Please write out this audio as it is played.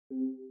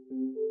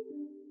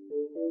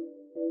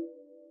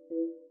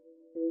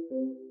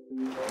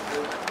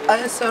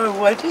I'm sorry,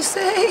 what'd you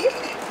say?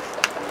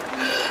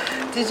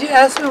 Did you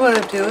ask me what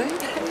I'm doing?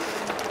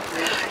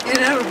 You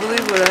never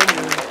believe what I'm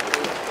doing.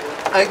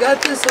 I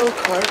got this old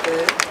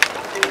carpet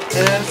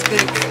and I was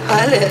gonna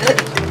cut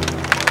it.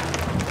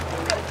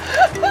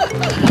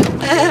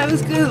 And I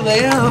was gonna lay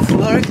it on the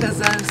floor because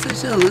I'm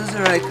such a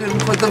loser I couldn't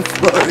put the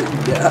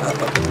flooring down.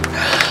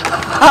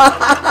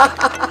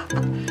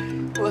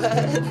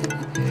 What?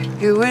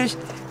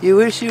 You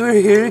wish you were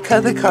here to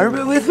cut the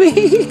carpet with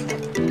me?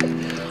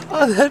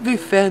 Oh, that'd be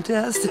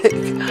fantastic.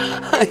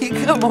 You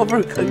come over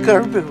and cut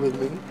carpet with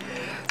me.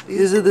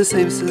 These are the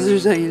same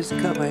scissors I used to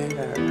cut my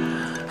hair.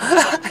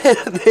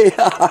 They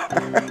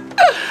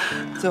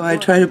are. So I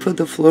tried to put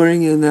the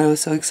flooring in that I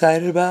was so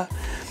excited about.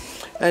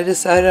 I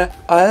decided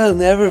I'll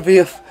never be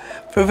a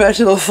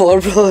professional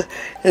floor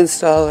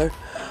installer.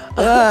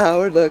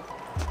 Howard, look.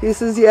 He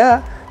says,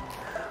 yeah,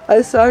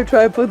 I saw her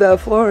try to put that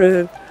floor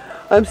in.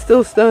 I'm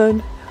still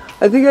stunned.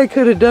 I think I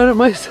could have done it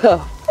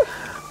myself.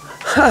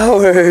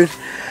 Howard,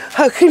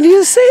 how can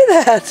you say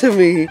that to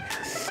me?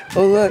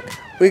 Oh, look,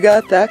 we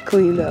got that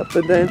cleaned up,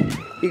 but then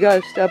you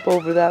gotta step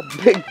over that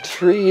big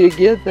tree to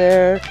get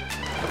there.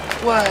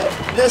 What?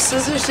 The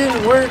scissors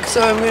didn't work,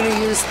 so I'm gonna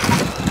use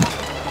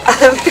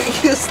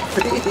these.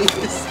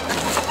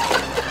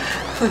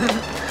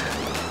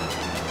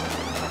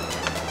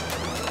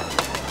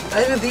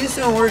 I know these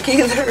don't work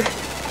either.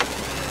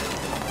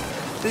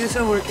 These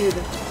don't work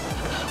either.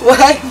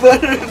 Why?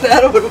 What if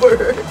that would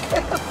work?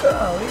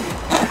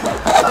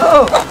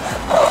 Oh,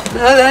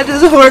 no, that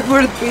doesn't work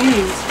with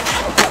these.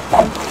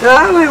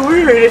 Oh my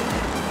word,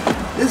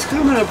 it's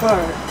coming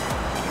apart.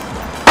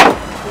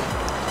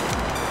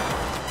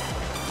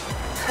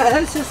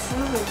 That's just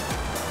silly.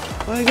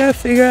 Well, I gotta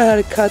figure out how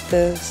to cut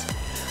this.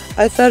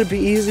 I thought it'd be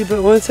easy,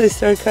 but once I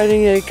started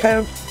cutting it, it kind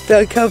of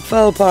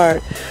fell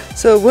apart.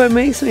 So what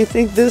makes me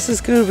think this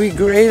is gonna be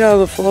great on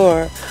the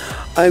floor,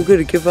 I'm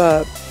gonna give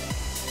up.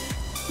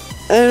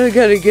 I'm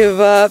gonna give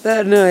up.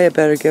 No, I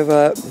better give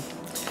up.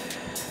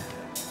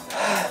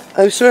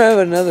 I'm sure I have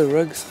another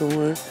rug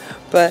somewhere,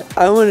 but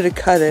I wanted to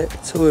cut it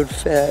so it would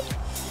fit.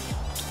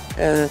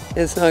 And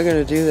it's not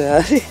gonna do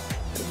that.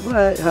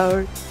 What,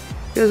 Howard?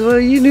 Because, well,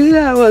 you knew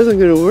that wasn't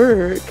gonna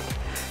work.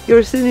 You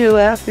were sitting here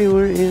laughing,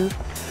 weren't you?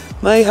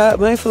 My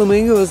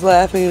flamingo was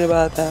laughing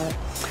about that.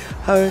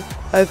 Howard,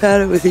 I've had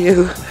it with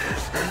you.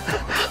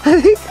 I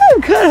think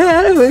I've kind of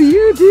had it with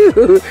you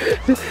too.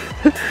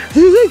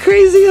 There's a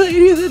crazy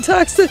lady that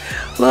talks to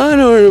lawn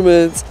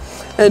ornaments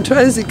and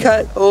tries to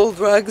cut old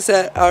rugs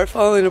that are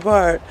falling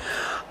apart.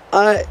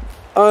 I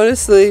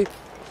honestly,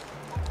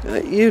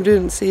 you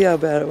didn't see how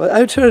bad it was.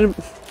 I'm trying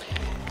to.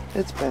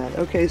 It's bad.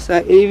 Okay,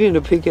 so even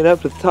to pick it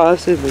up and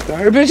toss it in the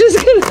garbage is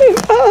gonna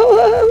fall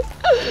up.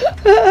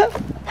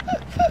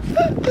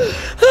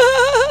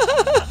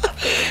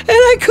 And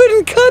I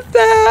couldn't cut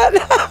that.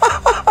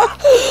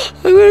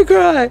 I'm gonna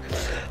cry.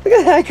 Look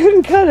at that, I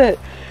couldn't cut it.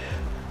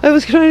 I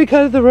was trying to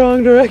cut it the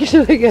wrong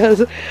direction, I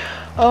guess.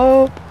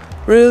 Oh,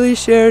 really,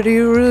 Cher? Do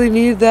you really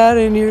need that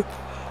in your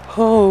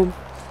home?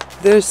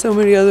 There's so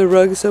many other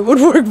rugs that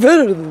would work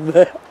better than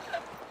that.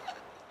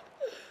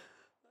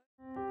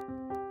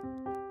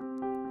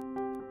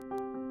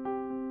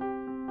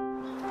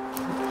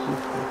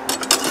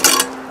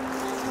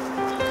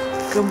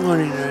 Good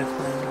morning,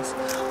 Earthlings.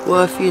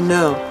 Well, if you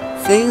know,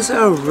 things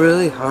are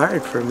really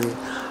hard for me.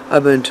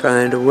 I've been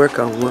trying to work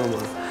on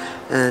Wilma,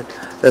 and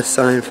the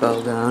sign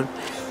fell down.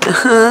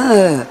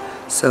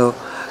 So,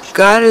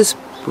 God has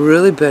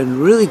really been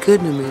really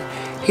good to me.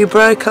 He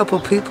brought a couple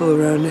people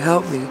around to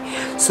help me.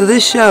 So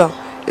this show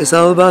is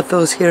all about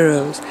those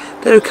heroes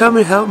that have come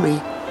and helped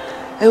me.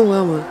 And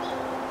Wilma.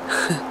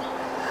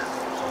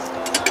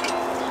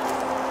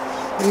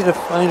 We gotta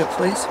find a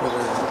place for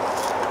them.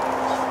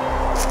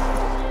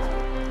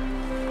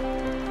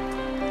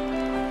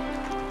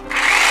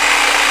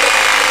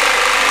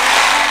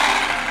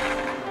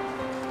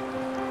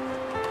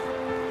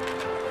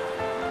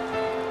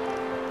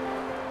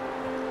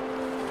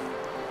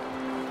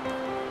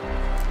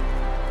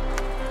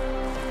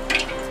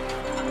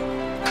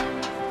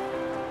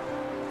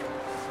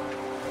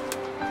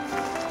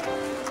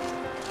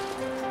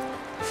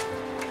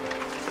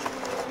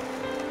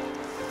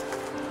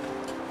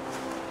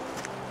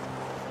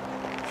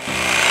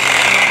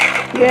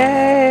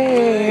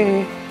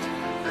 Yay!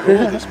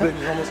 Oh, this bitch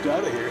is almost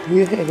out of here.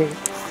 Yay!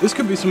 This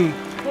could be some.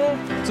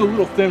 It's a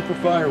little thin for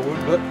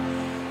firewood, but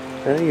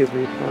I think it'd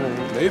be fine.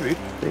 Maybe.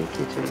 Thank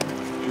you, Jim.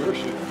 Sure,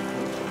 shit.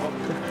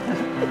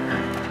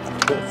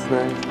 That's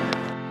nice.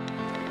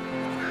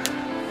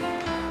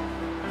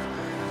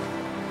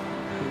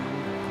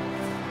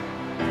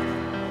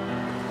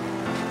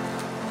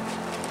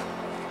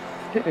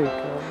 There it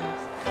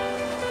goes.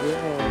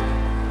 Yeah.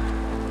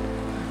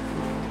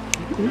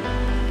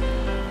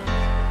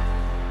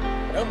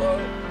 Hello.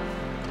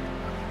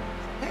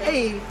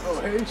 Hey. Oh,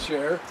 hey,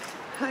 Cher.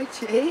 Hi,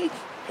 Jake.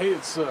 Hey,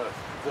 it's the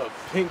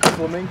pink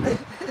flamingo.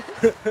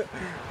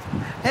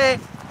 Hey,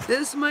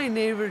 This is my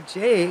neighbor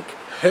Jake.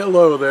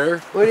 Hello there.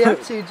 What are you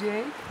up to,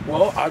 Jake?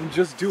 Well, I'm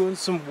just doing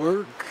some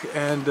work,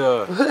 and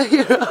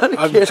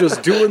I'm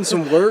just doing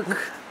some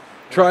work,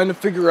 trying to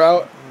figure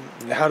out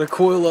how to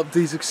coil up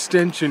these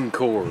extension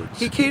cords.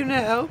 He came to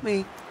help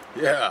me.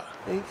 Yeah.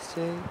 Thanks,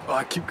 Jake. Oh,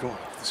 I keep going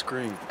off the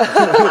screen. Because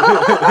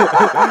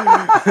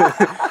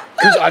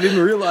I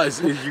didn't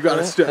realize you got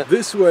to step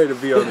this way to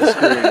be on the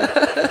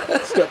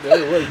screen. Step the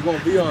other way, you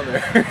won't be on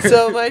there.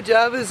 So my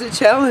job is a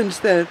challenge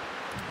then.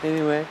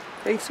 Anyway,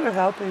 thanks for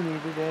helping me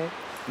today.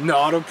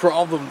 Not a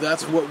problem.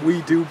 That's what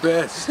we do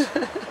best.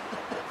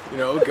 You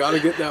know, got to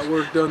get that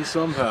work done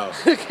somehow.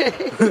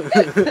 Okay.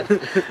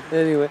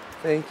 Anyway,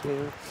 thank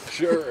you.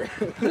 Sure.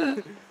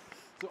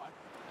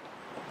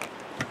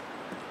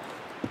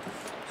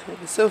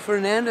 So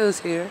Fernando's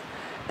here,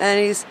 and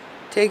he's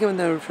taking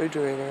the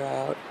refrigerator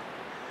out.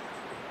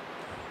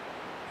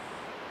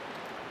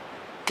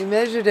 He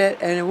measured it,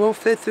 and it won't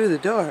fit through the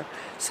door.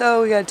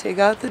 So we gotta take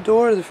out the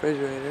door of the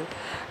refrigerator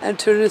and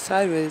turn it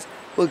sideways.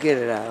 We'll get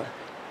it out.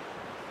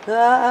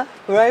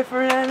 Right,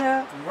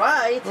 Fernando?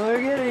 Right.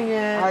 We're getting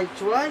it. I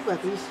try, but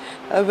he's...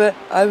 I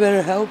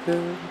better help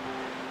him.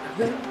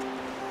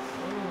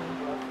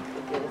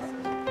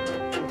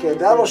 Okay,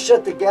 that'll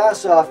shut the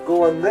gas off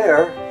going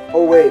there.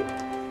 Oh wait,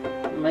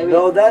 Maybe...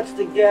 no, that's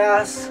the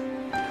gas.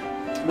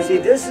 See,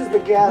 this is the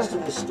gas to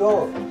the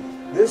stove.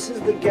 This is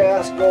the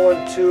gas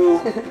going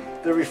to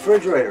the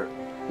refrigerator.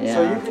 Yeah.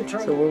 So you can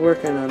turn. So we're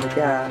working on the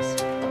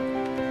gas.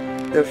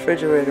 The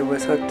refrigerator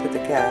was hooked to the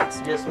gas.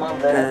 Just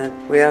mount that.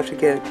 And we have to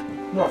get it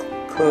No,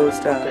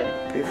 closed up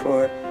Okay.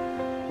 before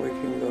we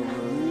can go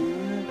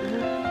move.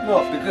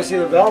 no, because see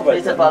the valve right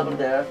There's a there. valve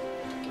there.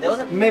 There was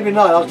a... Maybe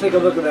not. I'll take a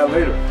look at that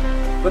later.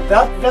 But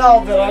that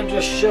valve that I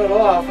just shut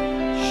off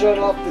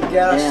the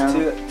gas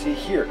Yeah. to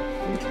here.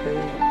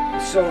 Okay.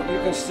 So you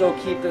can still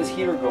keep this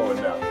heater going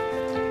now.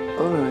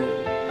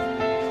 Alright.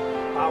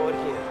 Power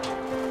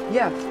here.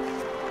 Yeah.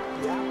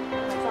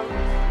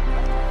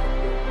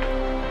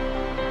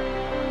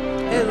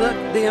 Hey, look,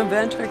 the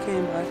inventor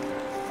came by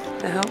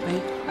to help me.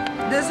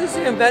 This is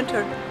the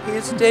inventor.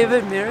 He's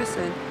David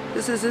Marison.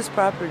 This is his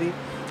property.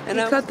 And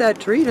he cut that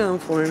tree down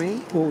for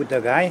me. Who,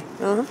 the guy?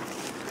 Uh-huh.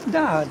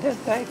 No,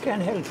 that I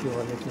can help you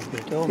a little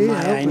bit. Oh Yeah, my,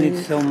 I help need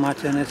me. so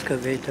much an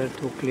excavator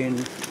to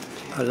clean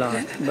a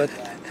lot, but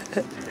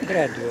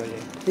gradually.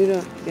 You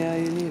don't, yeah,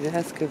 you need an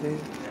excavator.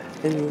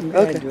 And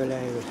okay. Gradually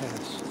I will have.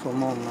 For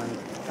moment,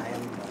 I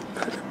am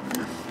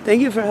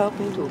Thank you for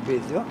helping. too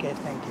busy. Okay,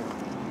 thank you.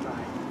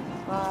 Bye.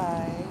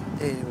 Bye.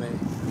 Anyway,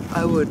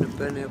 I wouldn't have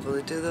been able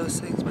to do those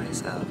things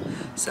myself.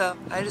 So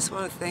I just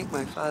want to thank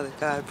my Father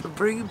God for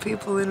bringing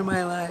people into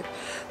my life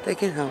that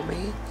can help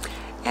me.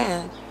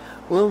 And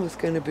Wilma's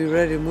going to be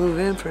ready to move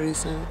in pretty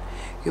soon.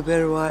 You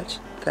better watch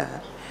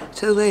that.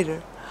 Till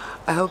later,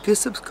 I hope you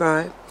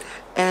subscribe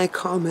and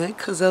comment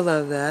because I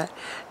love that.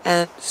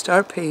 And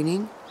start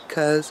painting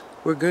because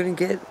we're going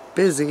to get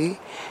busy.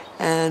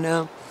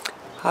 And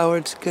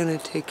Howard's going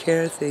to take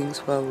care of things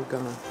while we're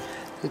gone.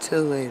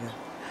 Until later.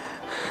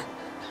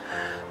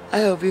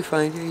 I hope you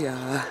find your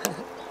yacht.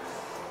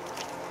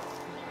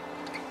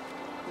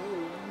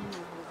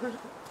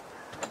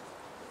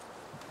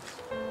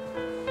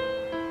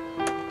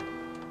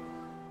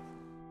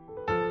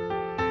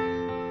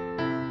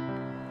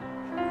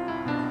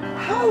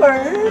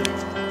 Howard,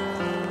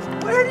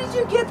 where did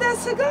you get that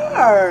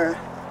cigar?